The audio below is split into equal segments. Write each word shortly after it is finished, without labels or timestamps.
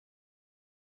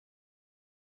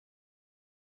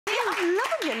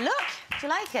Do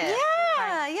you like it?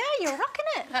 Yeah, yeah, you're rocking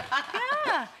it.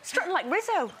 Yeah, strutting like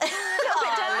Rizzo. A little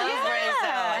bit down.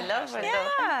 I love Rizzo.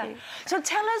 Yeah. So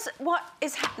tell us what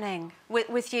is happening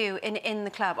with you in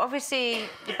the club. Obviously,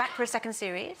 you're back for a second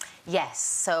series. Yes,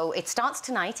 so it starts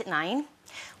tonight at 9.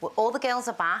 All the girls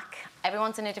are back.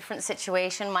 Everyone's in a different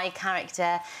situation. My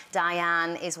character,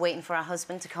 Diane, is waiting for her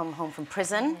husband to come home from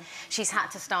prison. She's had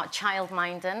to start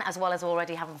childminding, as well as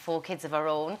already having 4 kids of her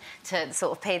own to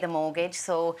sort of pay the mortgage.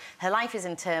 So her life is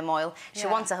in turmoil. She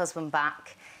wants her husband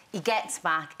back. He gets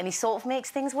back, and he sort of makes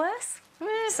things worse.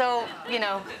 So, you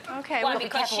know, okay, well, be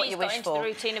because careful what she's you got wish into for. the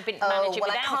routine of being manager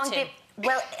without him.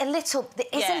 Well, a little. There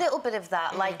is a little bit of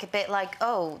that, like a bit like,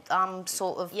 oh, I'm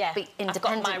sort of independent I've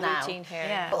got my now. routine here.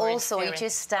 Yeah. But also, he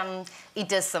just he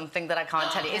does something that I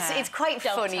can't tell you. It's quite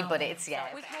funny, but it's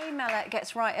Kay Mellor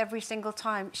gets right every single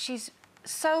time. She's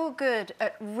so good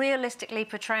at realistically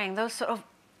portraying those sort of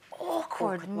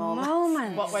awkward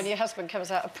moments. What, when your husband comes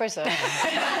out of prison?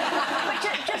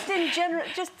 But just in general,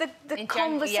 just the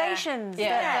conversations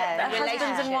that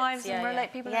husbands and wives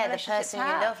and people in relationships the person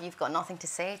have. you love, you've got nothing to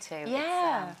say to.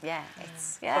 Yeah.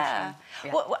 It's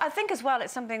Well, I think as well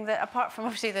it's something that, apart from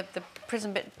obviously the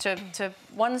prison bit to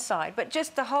one side, but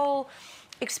just the whole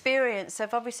experience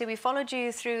of, obviously we followed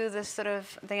you through the sort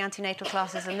of the antenatal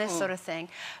classes and this sort of thing.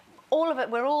 All of it,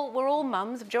 we're all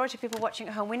mums. The majority of people watching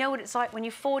at home, we know what it's like when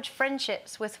you forge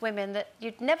friendships with women that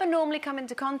you'd never normally come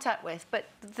into contact with, but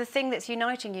the thing that's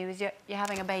uniting you is you're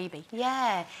having a baby.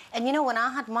 Yeah, and you know, when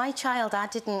I had my child, I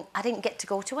didn't get to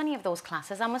go to any of those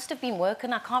classes. I must have been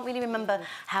working. I can't really remember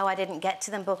how I didn't get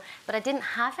to them, but I didn't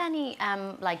have any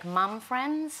like mum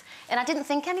friends, and I didn't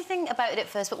think anything about it at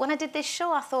first. But when I did this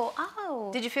show, I thought, oh,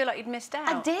 did you feel like you'd missed out?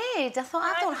 I did. I thought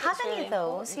I don't have any of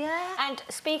those. Yeah. And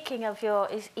speaking of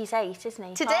he's 8, isn't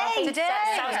he? Today. So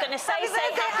I was going to say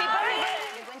happy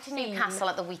birthday. We went to Newcastle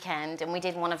at the weekend and we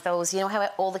did one of those, you know how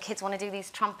all the kids want to do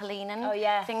these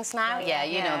trampolining things now? Yeah,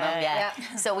 you know them, yeah.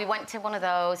 So we went to one of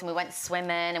those and we went swimming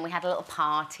and we had a little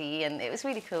party and it was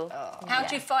really cool. How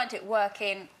do you find it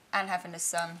working and having a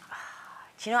son?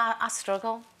 Do you know, I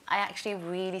struggle. I actually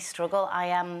really struggle.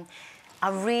 I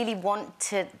really want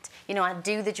to, you know, I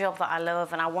do the job that I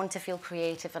love and I want to feel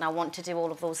creative and I want to do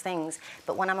all of those things.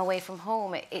 But when I'm away from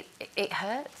home, it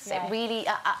hurts. Yeah. It really,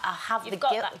 I have You've the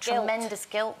got guilt, that guilt. tremendous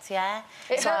guilt, yeah.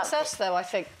 It hurts us, though, I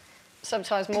think,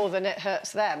 sometimes more than it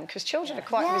hurts them, because children are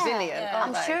quite resilient,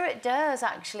 aren't they? I'm sure it does,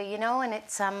 actually, you know, and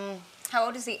it's... How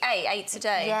old is he? 8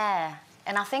 today? Yeah.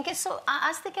 And I think it's so...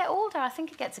 As they get older, I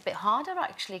think it gets a bit harder,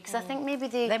 actually, because I think maybe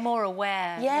they're more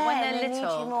aware. Yeah, when they're they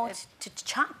little. need you more to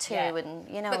chat to and,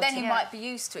 you know... But then he might be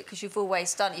used to it because you've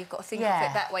always done it. You've got to think of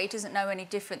it that way. He doesn't know any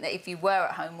different than if you were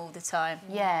at home all the time.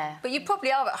 Yeah. But you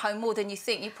probably are at home more than you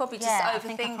think. You probably just overthink I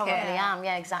think I probably am.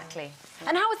 Yeah, exactly.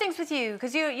 And how are things with you?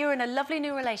 Because you're in a lovely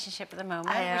new relationship at the moment,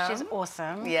 which is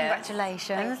awesome. Yeah.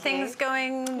 Congratulations. Things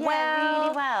going well? Yeah,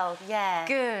 really well, yeah.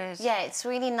 Good. Yeah, it's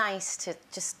really nice to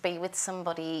just be with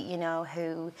somebody, you know,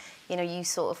 who, you know, you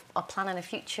sort of are planning a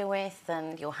future with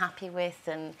and you're happy with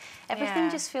and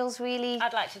everything just feels really...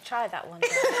 I'd like to try that one. Do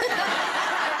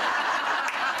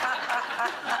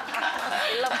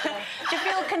you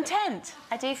feel content?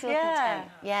 I do feel content.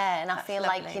 Yeah, and I feel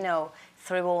lovely. like, you know,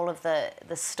 through all of the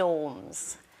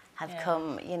storms have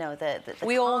come, you know, the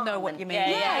we all know what you mean. Yeah,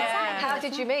 exactly. How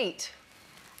did you meet?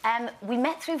 We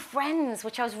met through friends,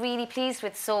 which I was really pleased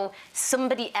with. So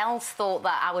somebody else thought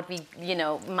that I would be, you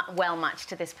know, well matched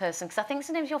to this person. Because I think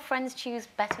sometimes your friends choose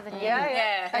better than you.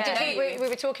 Yeah. And did he, we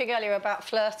were talking earlier about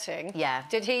flirting. Yeah.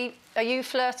 Did he... Are you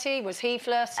flirty? Was he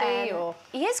flirty? Or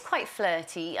he is quite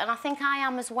flirty, and I think I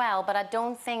am as well. But I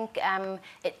don't think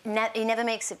he never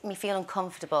makes me feel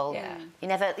uncomfortable. Yeah. You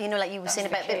never, you know, like you were saying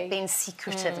about being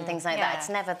secretive and things like that. It's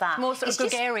never that. More sort of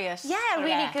gregarious.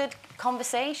 Really good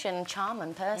conversation,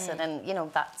 charming person, and you know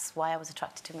that's why I was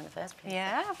attracted to him in the first place.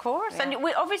 Yeah, of course. Yeah. And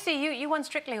obviously you won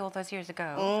Strictly all those years ago.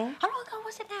 How long ago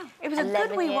was it now? It was 11 a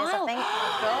good wee years, while. I think.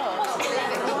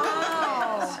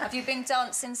 Wow. Have you been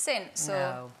dancing since? No.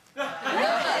 Or? You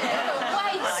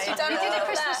did a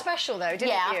Christmas special though, didn't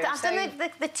you? I've done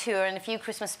the tour and a few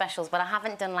Christmas specials, but I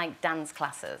haven't done like dance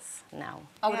classes. No.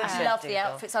 I would love the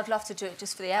outfits. I'd love to do it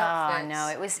just for the outfits. Oh no,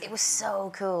 it was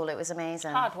so cool. It was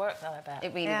amazing. Hard work though, I bet.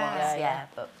 It really was. Yeah.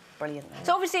 brilliant then.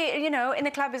 So obviously, you know, In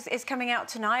the Club is coming out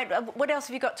tonight. What else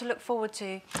have you got to look forward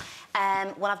to?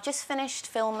 Well, I've just finished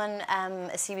filming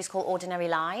a series called Ordinary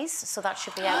Lies, so that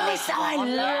should be out later I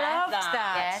on. loved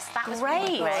that. Yes, that was great.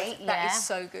 really great. That is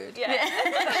so good.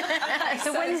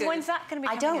 So when's that going to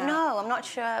be I coming don't know. I'm not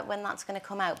sure when that's going to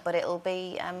come out, but it'll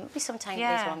be sometime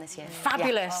later on this year.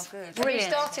 Fabulous. Yeah. Oh, good. Brilliant. You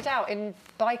started out in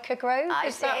Biker Grove,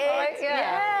 is that right?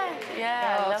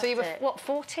 Yeah. So you were, what,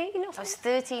 14 or I something? was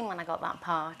 13 when I got that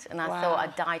part, and I thought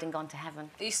I'd died and gone to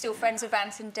heaven. Are you still friends with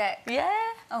Ant and Dec? Yeah.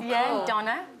 Oh, yeah, cool.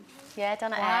 Donna. Yeah,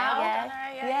 Donna.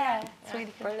 Yeah. It's really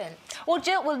good. Brilliant. Well,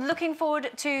 Jill, we're looking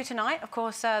forward to tonight, of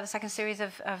course, the second series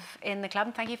of In the Club.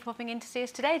 And thank you for popping in to see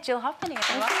us today. Jill Halfpenny,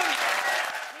 everyone.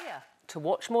 Here to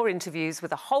watch more interviews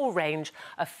with a whole range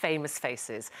of famous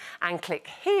faces. And click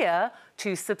here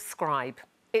to subscribe.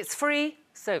 It's free,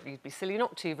 so you'd be silly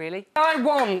not to, really. I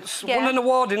once won an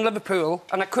award in Liverpool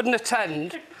and I couldn't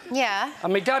attend. Yeah.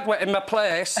 And my dad went in my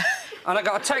place and I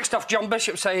got a text off John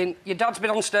Bishop saying, your dad's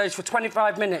been on stage for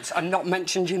 25 minutes and not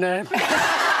mentioned your name.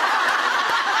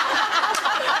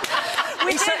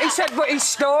 He said, but he's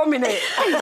storming it.